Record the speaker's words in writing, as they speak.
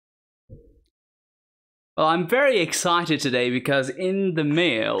Well, I'm very excited today because in the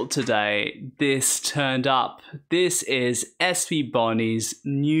mail today, this turned up. This is Svbony's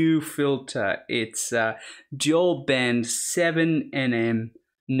new filter. It's a dual band 7nm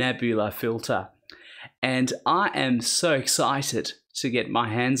Nebula filter. And I am so excited to get my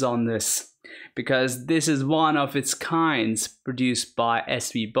hands on this because this is one of its kinds produced by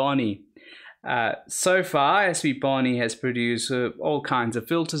Svbony. So far, Svbony has produced all kinds of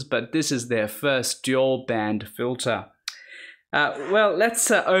filters, but this is their first dual band filter. Well,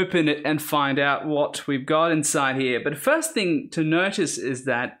 let's open it and find out what we've got inside here. But the first thing to notice is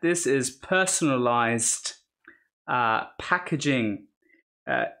that this is personalized packaging.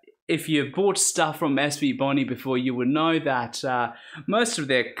 If you've bought stuff from Svbony before, you would know that most of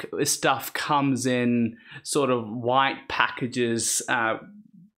their stuff comes in sort of white packages,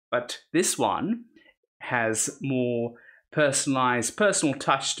 but this one has more personalized, personal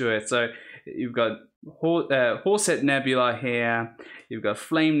touch to it. So you've got Horsehead Nebula here, you've got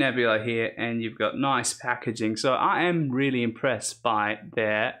Flame Nebula here, and you've got nice packaging. So I am really impressed by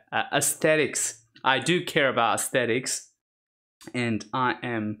their aesthetics. I do care about aesthetics, and I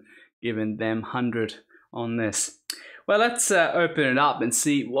am giving them 100 on this. Well, let's open it up and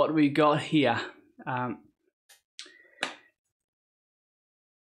see what we got here.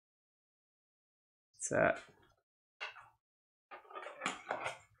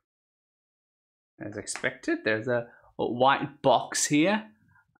 As expected, there's a white box here,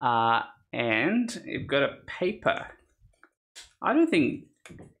 and you've got a paper. I don't think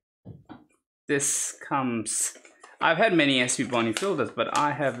this comes... I've had many Svbony filters, but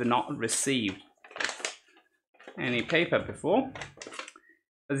I have not received any paper before.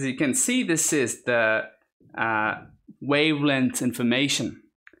 As you can see, this is the wavelength information.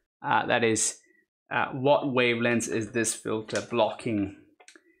 That is, what wavelengths is this filter blocking?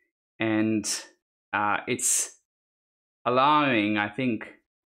 And it's allowing, I think,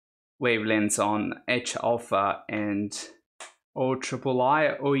 wavelengths on H alpha and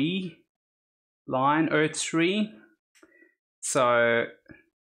OIII, OE line, O3. So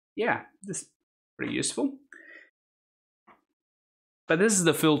yeah, this is pretty useful. But this is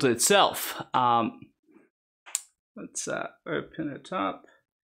the filter itself. Let's open it up.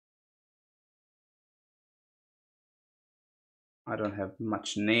 I don't have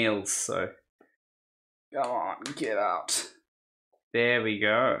much nails, so come on, get out. There we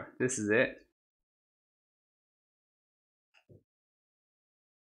go. This is it.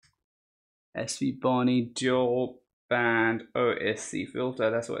 Svbony dual band OSC filter.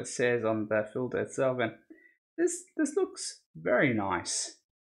 That's what it says on the filter itself, and this looks very nice.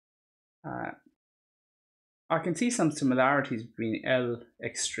 I can see some similarities between L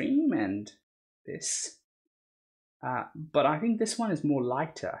Extreme and this. But I think this one is more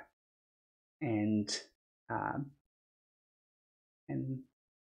lighter and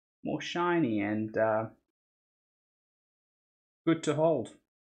more shiny and good to hold.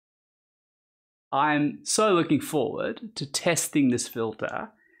 I'm so looking forward to testing this filter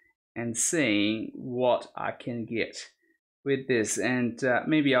and seeing what I can get with this, and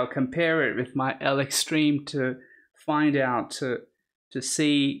maybe I'll compare it with my L Extreme to find out, to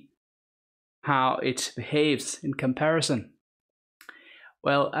see how it behaves in comparison.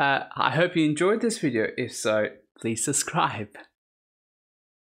 Well, I hope you enjoyed this video. If so, please subscribe.